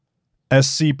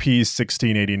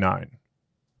SCP-1689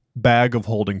 Bag of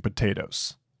Holding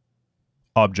Potatoes.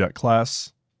 Object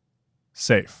Class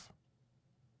Safe.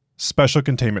 Special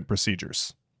Containment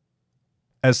Procedures.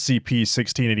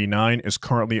 SCP-1689 is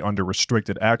currently under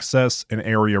restricted access in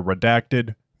Area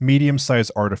Redacted,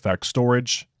 Medium-Sized Artifact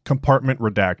Storage, Compartment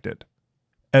Redacted.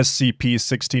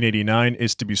 SCP-1689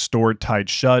 is to be stored tied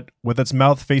shut, with its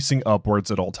mouth facing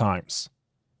upwards at all times.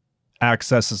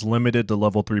 Access is limited to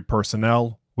Level 3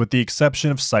 personnel, with the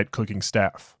exception of site cooking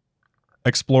staff.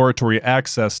 Exploratory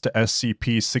access to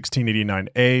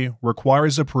SCP-1689-A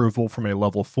requires approval from a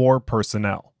Level 4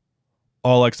 personnel.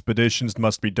 All expeditions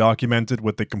must be documented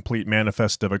with a complete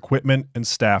manifest of equipment and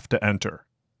staff to enter.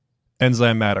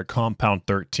 Enzymatic Compound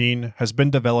 13 has been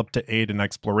developed to aid in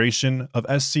exploration of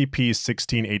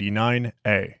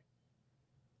SCP-1689-A.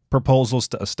 Proposals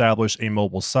to establish a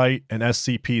mobile site in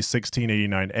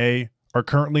SCP-1689-A are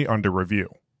currently under review.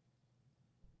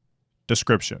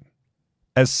 Description: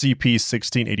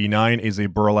 SCP-1689 is a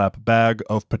burlap bag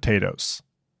of potatoes.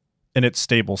 In its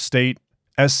stable state,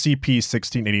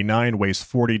 SCP-1689 weighs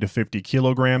 40 to 50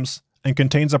 kilograms and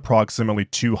contains approximately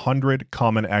 200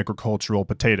 common agricultural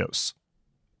potatoes.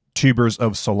 Tubers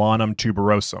of Solanum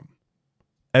tuberosum.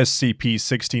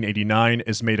 SCP-1689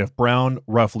 is made of brown,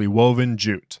 roughly woven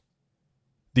jute.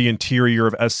 The interior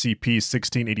of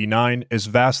SCP-1689 is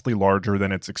vastly larger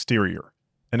than its exterior,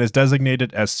 and is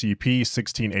designated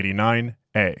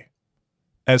SCP-1689-A.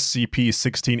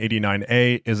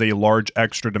 SCP-1689-A is a large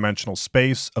extra-dimensional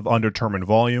space of undetermined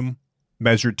volume,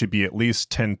 measured to be at least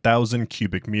 10,000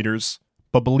 cubic meters,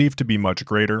 but believed to be much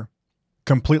greater,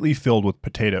 completely filled with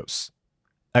potatoes.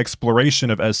 Exploration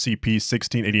of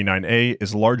SCP-1689-A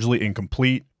is largely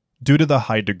incomplete due to the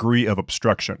high degree of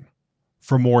obstruction.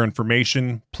 For more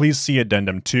information, please see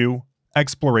Addendum 2,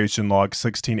 Exploration Log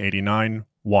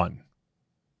 1689-1.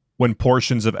 When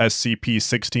portions of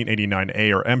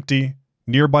SCP-1689-A are empty,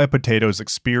 nearby potatoes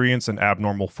experience an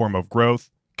abnormal form of growth,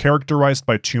 characterized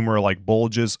by tumor-like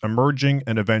bulges emerging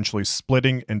and eventually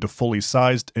splitting into fully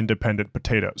sized independent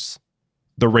potatoes.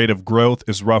 The rate of growth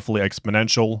is roughly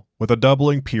exponential, with a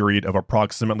doubling period of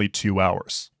approximately 2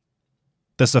 hours.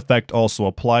 This effect also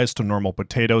applies to normal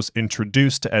potatoes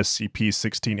introduced to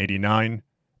SCP-1689,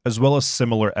 as well as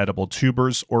similar edible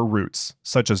tubers or roots,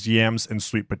 such as yams and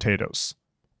sweet potatoes,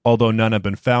 although none have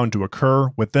been found to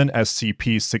occur within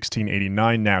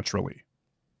SCP-1689 naturally.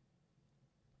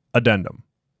 Addendum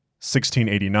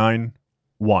 1689-1.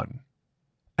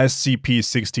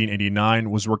 SCP-1689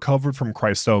 was recovered from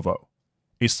Krysovo,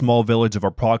 a small village of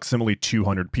approximately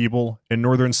 200 people in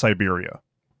northern Siberia.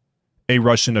 A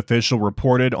Russian official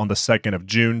reported on the 2nd of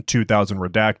June 2000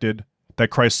 redacted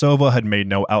that Krysovo had made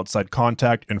no outside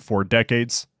contact in 4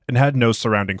 decades and had no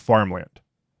surrounding farmland.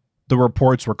 The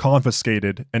reports were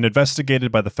confiscated and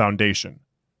investigated by the Foundation,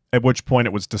 at which point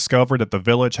it was discovered that the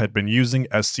village had been using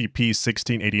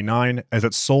SCP-1689 as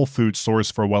its sole food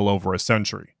source for well over a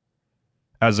century.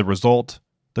 As a result,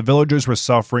 the villagers were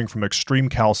suffering from extreme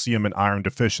calcium and iron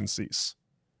deficiencies.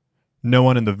 No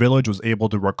one in the village was able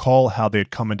to recall how they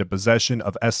had come into possession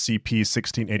of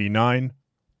SCP-1689,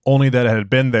 only that it had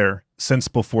been there since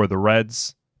before the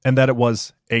Reds, and that it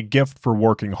was a gift for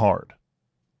working hard.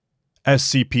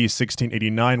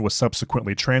 SCP-1689 was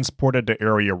subsequently transported to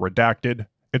Area Redacted,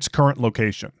 its current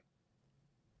location.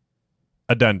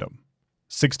 Addendum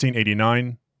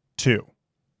 1689-2.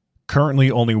 Currently,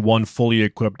 only one fully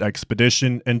equipped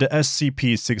expedition into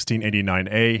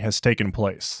SCP-1689-A has taken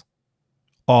place.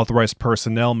 Authorized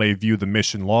personnel may view the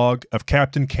mission log of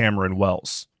Captain Cameron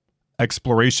Wells.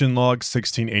 Exploration Log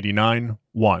 1689-1.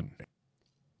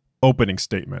 Opening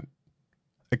Statement.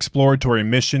 Exploratory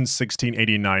Mission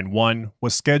 1689-1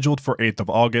 was scheduled for 8th of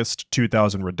August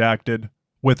 2000 redacted,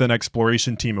 with an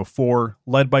exploration team of 4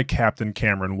 led by Captain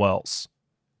Cameron Wells.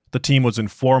 The team was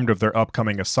informed of their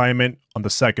upcoming assignment on the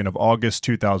 2nd of August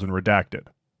 2000 redacted.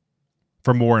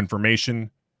 For more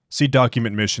information, see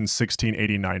Document Mission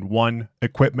 1689-1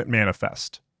 Equipment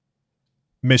Manifest.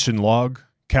 Mission Log,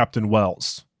 Captain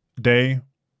Wells. Day,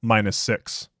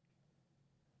 -6.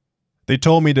 They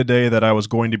told me today that I was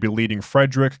going to be leading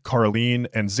Frederick, Carlene,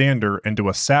 and Xander into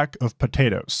a sack of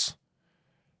potatoes.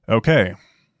 Okay,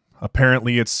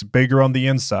 apparently it's bigger on the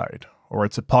inside, or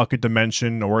it's a pocket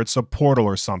dimension, or it's a portal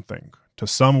or something, to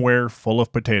somewhere full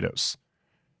of potatoes.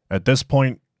 At this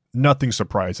point, nothing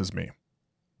surprises me.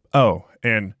 Oh,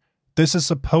 and this is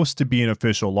supposed to be an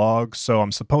official log, so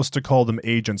I'm supposed to call them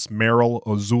Agents Merrill,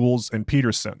 Ozules, and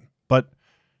Peterson, but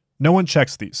no one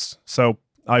checks these, so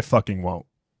I fucking won't.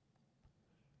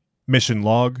 Mission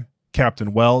Log,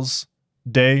 Captain Wells,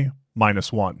 Day,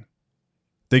 -1.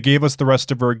 They gave us the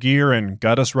rest of our gear and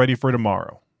got us ready for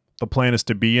tomorrow. The plan is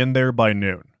to be in there by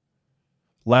noon.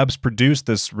 Labs produce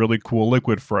this really cool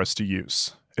liquid for us to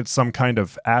use. It's some kind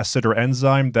of acid or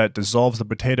enzyme that dissolves the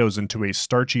potatoes into a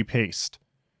starchy paste.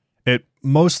 It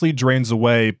mostly drains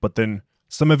away, but then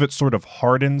some of it sort of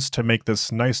hardens to make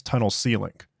this nice tunnel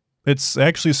sealing. It's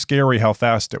actually scary how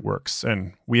fast it works,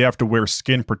 and we have to wear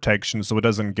skin protection so it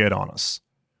doesn't get on us.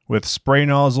 With spray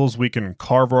nozzles, we can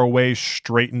carve our way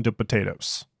straight into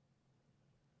potatoes.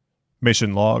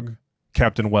 Mission log,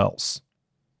 Captain Wells.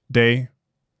 Day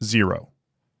 0.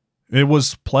 It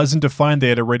was pleasant to find they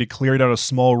had already cleared out a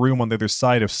small room on the other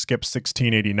side of Skip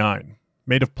 1689,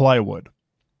 made of plywood.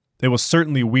 It was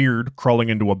certainly weird crawling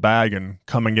into a bag and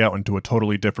coming out into a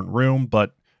totally different room,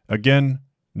 but again,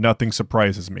 nothing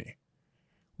surprises me.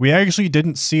 We actually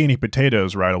didn't see any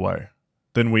potatoes right away.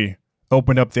 Then we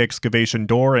opened up the excavation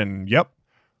door and yep,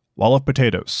 wall of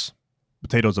potatoes.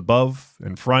 Potatoes above,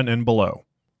 in front, and below.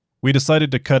 We decided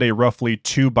to cut a roughly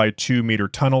 2 by 2 meter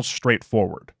tunnel straight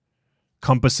forward.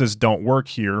 Compasses don't work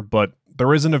here, but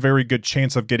there isn't a very good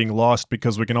chance of getting lost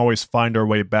because we can always find our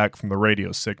way back from the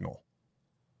radio signal.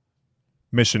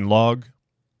 Mission log,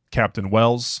 Captain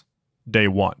Wells, Day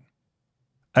 1.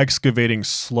 Excavating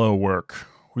slow work.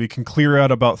 We can clear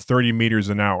out about 30 meters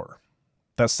an hour.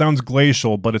 That sounds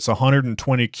glacial, but it's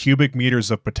 120 cubic meters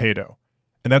of potato,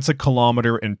 and that's a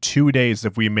kilometer in 2 days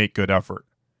if we make good effort.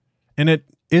 And it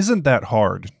isn't that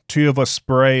hard. 2 of us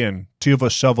spray and 2 of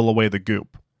us shovel away the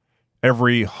goop.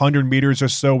 Every 100 meters or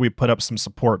so, we put up some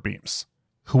support beams.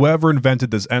 Whoever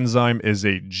invented this enzyme is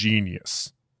a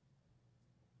genius.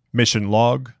 Mission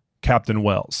log, Captain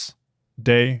Wells.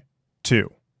 Day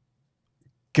 2.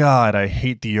 God, I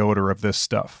hate the odor of this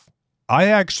stuff. I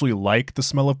actually like the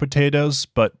smell of potatoes,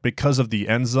 but because of the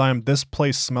enzyme, this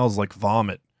place smells like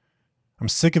vomit. I'm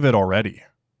sick of it already.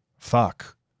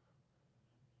 Fuck.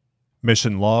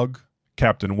 Mission log,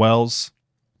 Captain Wells.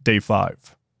 Day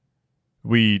 5.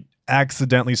 We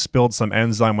accidentally spilled some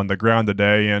enzyme on the ground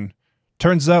today, and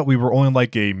turns out we were only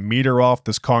like a meter off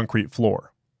this concrete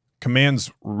floor.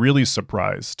 Command's really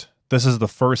surprised. This is the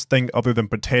first thing other than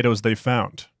potatoes they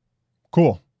found.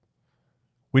 Cool.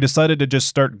 We decided to just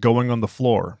start going on the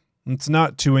floor. It's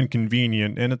not too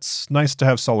inconvenient, and it's nice to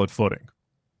have solid footing.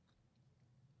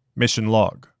 Mission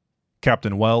log,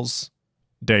 Captain Wells,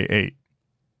 Day 8.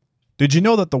 Did you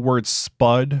know that the word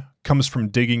spud comes from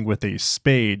digging with a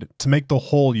spade to make the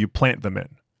hole you plant them in?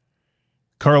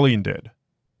 Carlene did,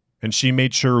 and she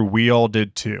made sure we all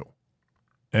did too.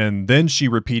 And then she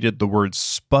repeated the word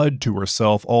spud to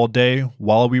herself all day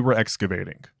while we were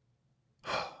excavating.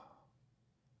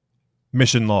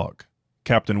 Mission log,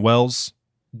 Captain Wells,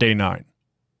 Day 9.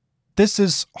 This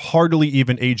is hardly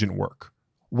even agent work.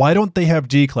 Why don't they have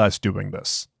D-Class doing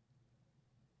this?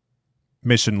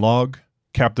 Mission log,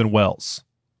 Captain Wells,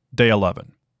 Day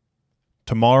 11.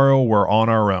 Tomorrow we're on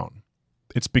our own.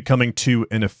 It's becoming too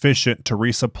inefficient to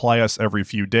resupply us every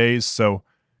few days, so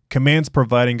Command's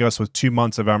providing us with 2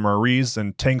 months of MREs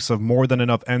and tanks of more than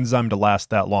enough enzyme to last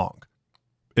that long.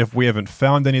 If we haven't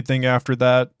found anything after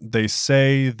that, they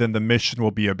say, then the mission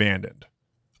will be abandoned.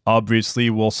 Obviously,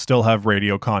 we'll still have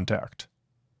radio contact.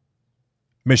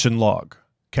 Mission log,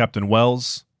 Captain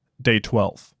Wells, Day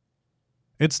 12.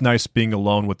 It's nice being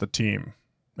alone with the team.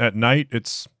 At night,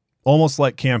 it's almost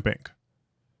like camping.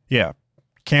 Yeah,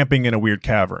 camping in a weird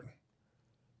cavern.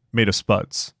 Made of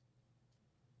spuds.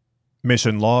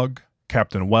 Mission log,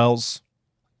 Captain Wells,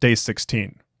 Day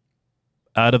 16.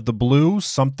 Out of the blue,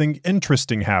 something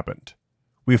interesting happened.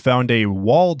 We found a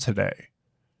wall today.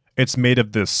 It's made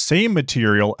of the same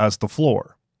material as the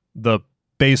floor. The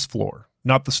base floor,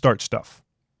 not the starch stuff.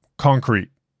 Concrete.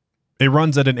 It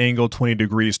runs at an angle 20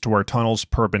 degrees to our tunnel's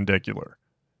perpendicular.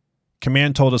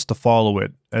 Command told us to follow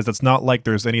it, as it's not like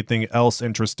there's anything else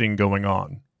interesting going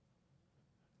on.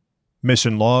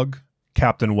 Mission log,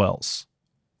 Captain Wells.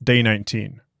 Day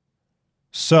 19.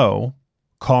 So,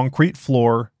 concrete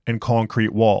floor and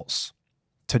concrete walls.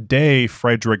 Today,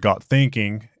 Frederick got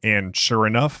thinking, and sure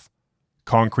enough,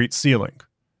 concrete ceiling.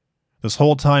 This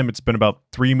whole time it's been about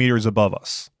 3 meters above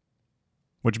us.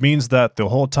 Which means that the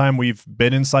whole time we've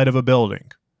been inside of a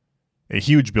building. A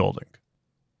huge building.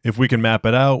 If we can map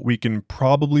it out, we can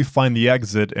probably find the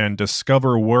exit and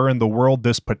discover where in the world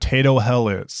this potato hell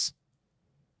is.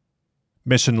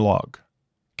 Mission log,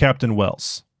 Captain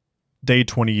Wells, Day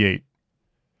 28.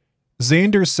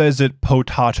 Xander says it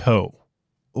potato.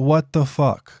 What the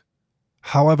fuck?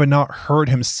 How have I not heard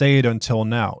him say it until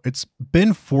now? It's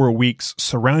been 4 weeks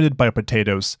surrounded by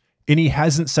potatoes, and he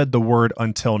hasn't said the word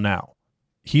until now.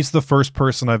 He's the first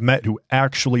person I've met who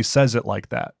actually says it like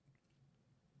that.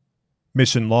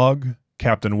 Mission log,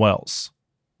 Captain Wells,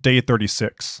 Day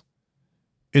 36.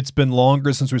 It's been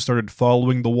longer since we started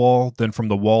following the wall than from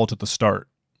the wall to the start.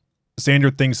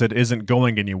 Xander thinks it isn't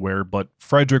going anywhere, but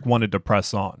Frederick wanted to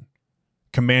press on.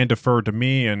 Command deferred to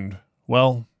me and,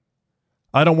 well,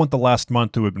 I don't want the last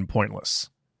month to have been pointless.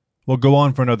 We'll go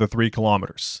on for another 3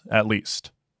 kilometers, at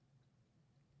least.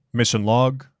 Mission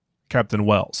log, Captain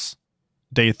Wells.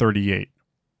 Day 38.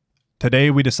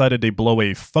 Today we decided to blow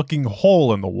a fucking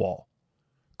hole in the wall.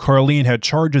 Carlene had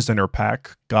charges in her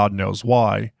pack, God knows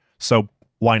why, so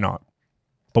why not?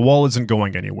 The wall isn't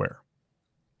going anywhere.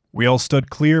 We all stood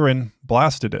clear and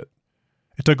blasted it.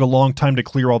 It took a long time to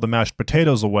clear all the mashed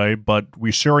potatoes away, but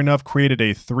we sure enough created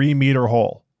a 3-meter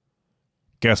hole.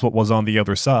 Guess what was on the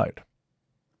other side?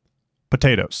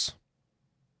 Potatoes.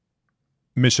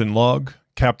 Mission log,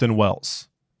 Captain Wells.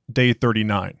 Day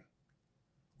 39.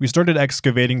 We started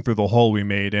excavating through the hole we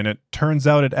made, and it turns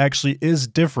out it actually is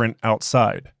different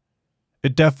outside.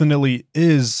 It definitely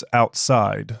is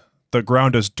outside. The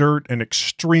ground is dirt and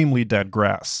extremely dead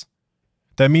grass.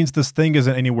 That means this thing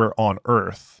isn't anywhere on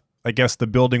Earth. I guess the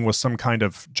building was some kind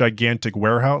of gigantic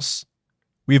warehouse.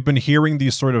 We've been hearing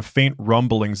these sort of faint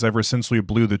rumblings ever since we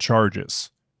blew the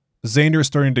charges. Xander's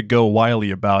starting to go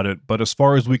wily about it, but as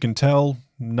far as we can tell,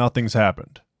 nothing's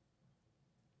happened.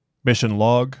 Mission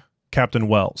log, Captain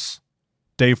Wells.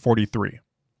 Day 43.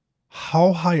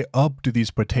 How high up do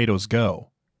these potatoes go?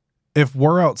 If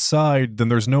we're outside, then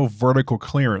there's no vertical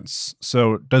clearance,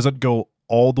 so does it go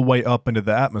all the way up into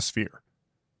the atmosphere?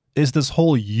 Is this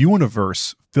whole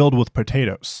universe filled with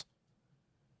potatoes?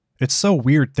 It's so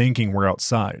weird thinking we're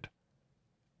outside.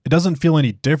 It doesn't feel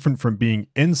any different from being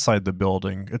inside the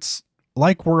building. It's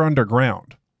like we're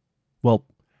underground. Well,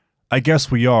 I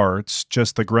guess we are, it's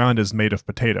just the ground is made of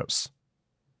potatoes.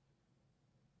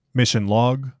 Mission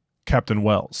log, Captain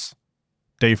Wells.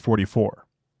 Day 44.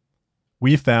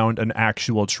 We found an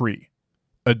actual tree.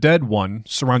 A dead one,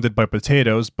 surrounded by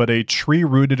potatoes, but a tree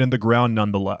rooted in the ground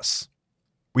nonetheless.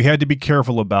 We had to be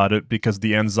careful about it because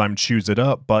the enzyme chews it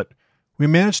up, but we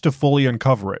managed to fully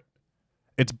uncover it.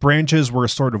 Its branches were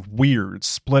sort of weird,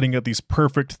 splitting at these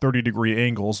perfect 30-degree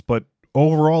angles, but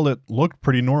overall it looked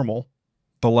pretty normal.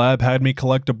 The lab had me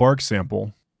collect a bark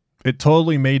sample. It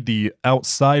totally made the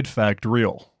outside fact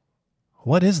real.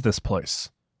 What is this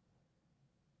place?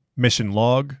 Mission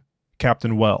log,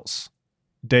 Captain Wells.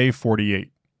 Day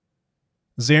 48.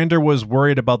 Xander was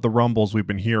worried about the rumbles we've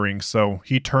been hearing, so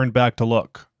he turned back to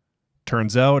look.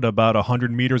 Turns out about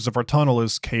 100 meters of our tunnel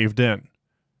is caved in.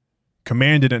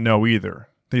 Command didn't know either.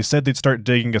 They said they'd start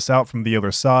digging us out from the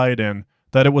other side, and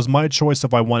that it was my choice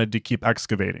if I wanted to keep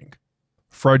excavating.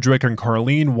 Frederick and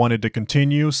Carlene wanted to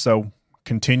continue, so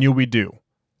continue we do,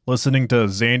 listening to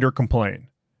Xander complain.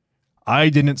 I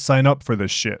didn't sign up for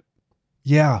this shit.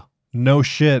 Yeah, no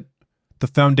shit. The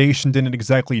Foundation didn't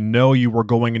exactly know you were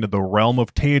going into the realm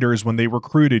of taters when they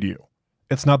recruited you.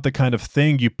 It's not the kind of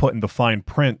thing you put in the fine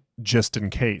print just in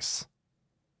case.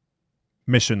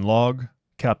 Mission log,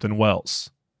 Captain Wells.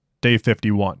 Day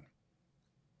 51.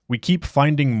 We keep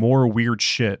finding more weird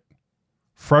shit.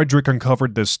 Frederick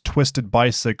uncovered this twisted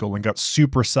bicycle and got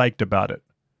super psyched about it.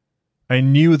 I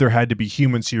knew there had to be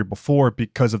humans here before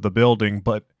because of the building,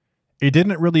 but it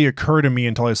didn't really occur to me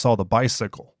until I saw the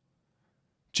bicycle.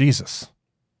 Jesus.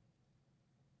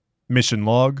 Mission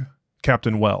log,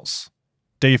 Captain Wells.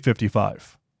 Day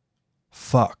 55.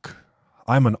 Fuck.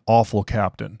 I'm an awful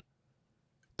captain.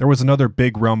 There was another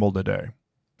big rumble today.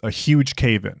 A huge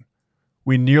cave-in.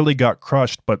 We nearly got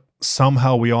crushed, but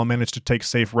somehow we all managed to take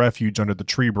safe refuge under the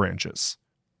tree branches.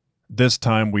 This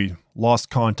time we lost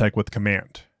contact with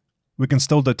command. We can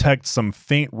still detect some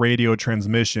faint radio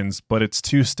transmissions, but it's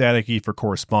too staticky for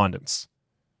correspondence.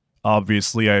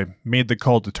 Obviously, I made the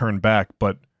call to turn back,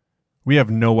 but we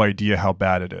have no idea how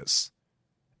bad it is.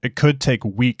 It could take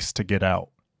weeks to get out.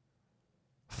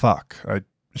 Fuck, I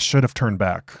should have turned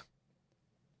back.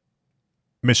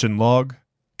 Mission log,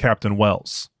 Captain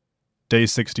Wells. Day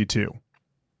 62.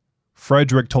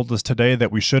 Frederick told us today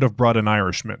that we should have brought an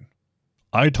Irishman.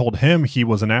 I told him he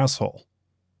was an asshole.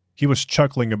 He was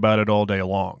chuckling about it all day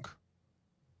long.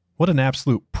 What an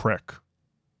absolute prick.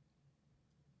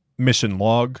 Mission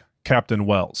log, Captain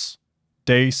Wells.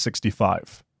 Day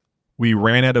 65. We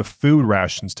ran out of food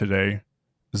rations today.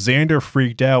 Xander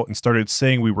freaked out and started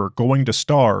saying we were going to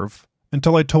starve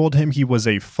until I told him he was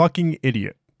a fucking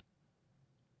idiot.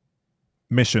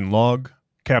 Mission log,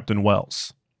 Captain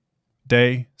Wells.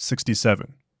 Day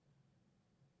 67.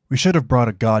 We should have brought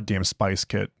a goddamn spice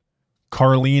kit.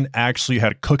 Carlene actually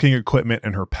had cooking equipment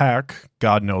in her pack,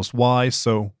 God knows why,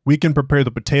 so we can prepare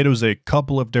the potatoes a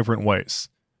couple of different ways.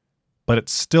 But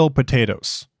it's still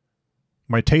potatoes.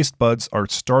 My taste buds are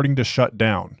starting to shut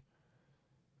down.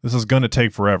 This is gonna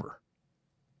take forever.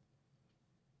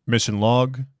 Mission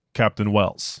log, Captain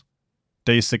Wells.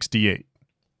 Day 68.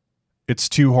 It's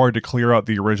too hard to clear out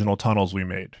the original tunnels we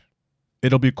made.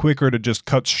 It'll be quicker to just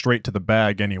cut straight to the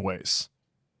bag anyways.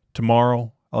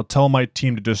 Tomorrow, I'll tell my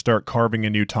team to just start carving a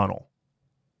new tunnel.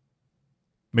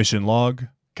 Mission log,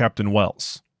 Captain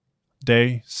Wells.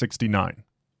 Day 69.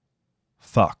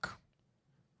 Fuck.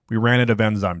 We ran out of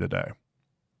enzyme today.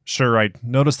 Sure, I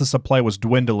noticed the supply was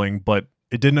dwindling, but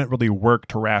it didn't really work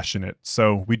to ration it,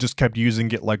 so we just kept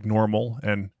using it like normal,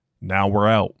 and now we're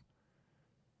out.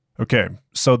 Okay,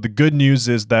 so the good news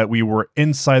is that we were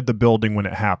inside the building when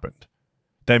it happened.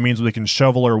 That means we can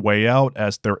shovel our way out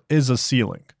as there is a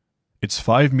ceiling. It's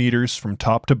 5 meters from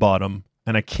top to bottom,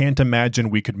 and I can't imagine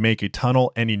we could make a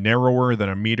tunnel any narrower than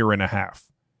 1.5 meters.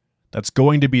 That's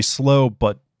going to be slow,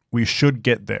 but we should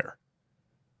get there.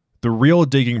 The real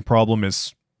digging problem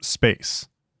is space.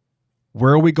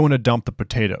 Where are we going to dump the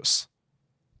potatoes?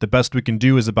 The best we can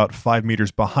do is about 5 meters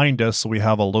behind us, so we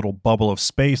have a little bubble of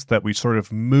space that we sort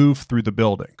of move through the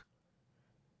building.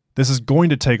 This is going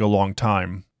to take a long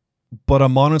time, but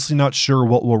I'm honestly not sure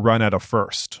what we'll run out of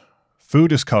first.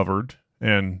 Food is covered,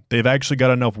 and they've actually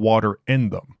got enough water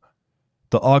in them.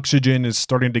 The oxygen is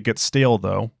starting to get stale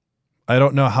though. I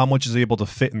don't know how much is able to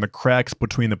fit in the cracks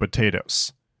between the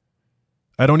potatoes.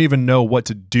 I don't even know what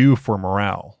to do for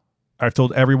morale. I've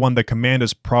told everyone that command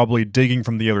is probably digging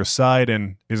from the other side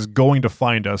and is going to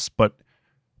find us, but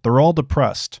they're all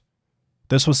depressed.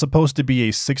 This was supposed to be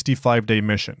a 65-day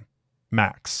mission,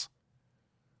 max.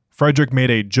 Frederick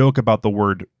made a joke about the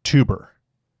word tuber.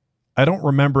 I don't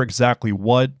remember exactly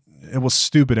what, it was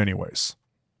stupid anyways.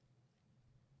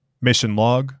 Mission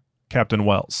log, Captain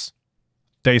Wells.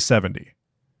 Day 70.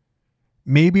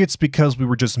 Maybe it's because we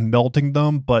were just melting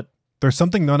them, but there's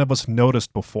something none of us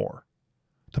noticed before.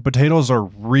 The potatoes are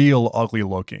real ugly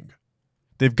looking.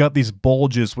 They've got these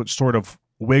bulges which sort of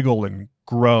wiggle and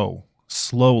grow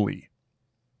slowly.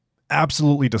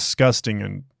 Absolutely disgusting,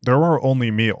 and they're our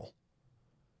only meal.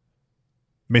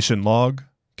 Mission log,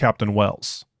 Captain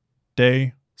Wells.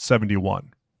 Day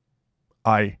 71.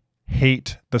 I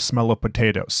hate the smell of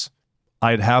potatoes.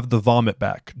 I'd have the vomit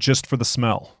back just for the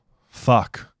smell.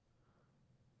 Fuck.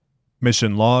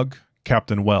 Mission log,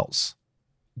 Captain Wells.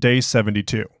 Day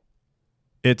 72.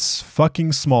 It's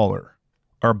fucking smaller.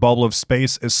 Our bubble of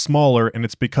space is smaller, and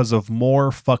it's because of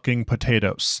more fucking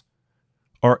potatoes.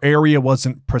 Our area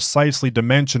wasn't precisely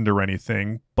dimensioned or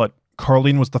anything, but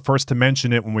Carlene was the first to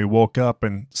mention it when we woke up,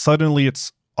 and suddenly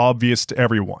it's obvious to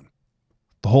everyone.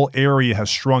 The whole area has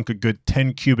shrunk a good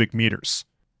 10 cubic meters.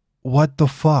 What the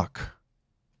fuck?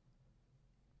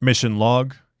 Mission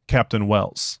log, Captain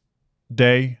Wells.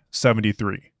 Day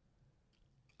 73.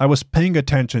 I was paying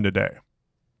attention today.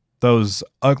 Those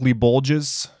ugly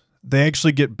bulges, they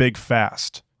actually get big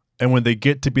fast, and when they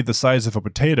get to be the size of a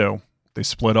potato, they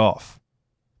split off.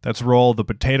 That's where all the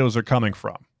potatoes are coming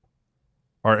from.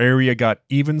 Our area got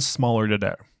even smaller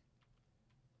today.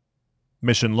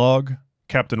 Mission log,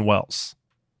 Captain Wells.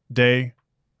 Day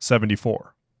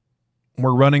 74.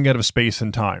 We're running out of space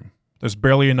and time. There's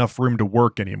barely enough room to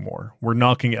work anymore. We're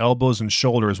knocking elbows and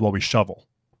shoulders while we shovel.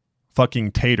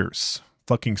 Fucking taters.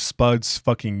 Fucking spuds.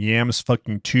 Fucking yams.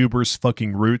 Fucking tubers.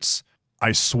 Fucking roots.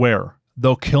 I swear,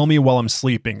 they'll kill me while I'm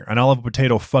sleeping, and I'll have a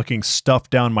potato fucking stuffed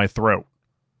down my throat.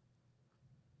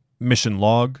 Mission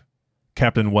log,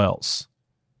 Captain Wells.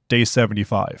 Day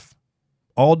 75.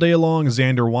 All day long,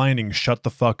 Xander whining, shut the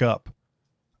fuck up.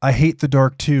 I hate the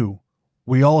dark too.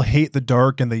 We all hate the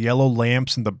dark and the yellow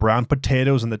lamps and the brown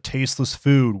potatoes and the tasteless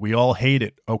food. We all hate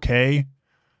it, okay?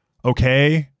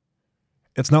 Okay?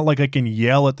 It's not like I can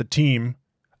yell at the team.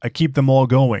 I keep them all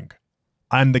going.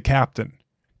 I'm the captain.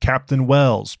 Captain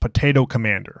Wells, potato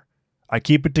commander. I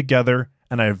keep it together,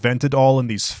 and I vent it all in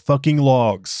these fucking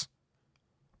logs.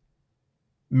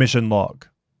 Mission log,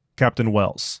 Captain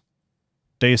Wells.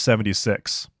 Day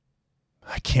 76.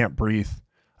 I can't breathe.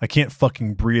 I can't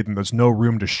fucking breathe, and there's no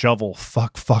room to shovel.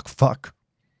 Fuck, fuck, fuck.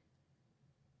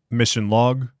 Mission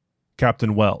log,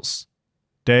 Captain Wells.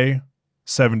 Day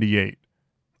 78.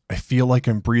 I feel like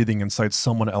I'm breathing inside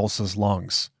someone else's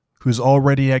lungs, who's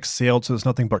already exhaled so there's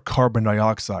nothing but carbon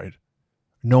dioxide.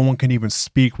 No one can even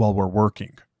speak while we're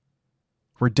working.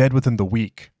 We're dead within the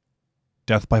week.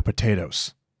 Death by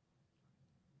potatoes.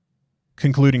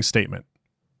 Concluding statement.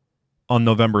 On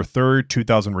November 3rd,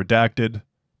 2000 redacted,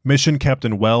 Mission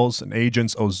Captain Wells and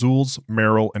Agents O'Zools,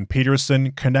 Merrill, and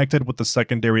Peterson connected with the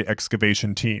secondary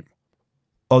excavation team.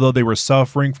 Although they were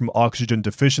suffering from oxygen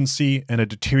deficiency and a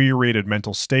deteriorated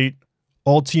mental state,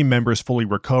 all team members fully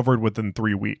recovered within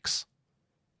 3 weeks.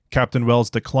 Captain Wells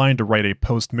declined to write a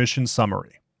post-mission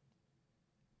summary.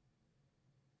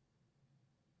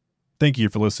 Thank you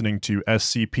for listening to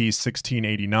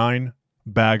SCP-1689,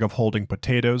 Bag of Holding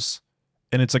Potatoes,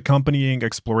 and its accompanying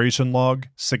exploration log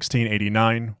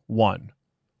 1689-1,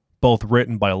 both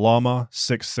written by Llama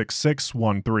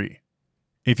 66613.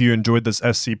 If you enjoyed this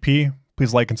SCP,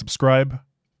 please like and subscribe,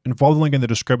 and follow the link in the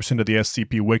description to the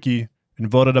SCP Wiki, and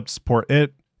vote it up to support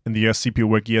it and the SCP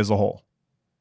Wiki as a whole.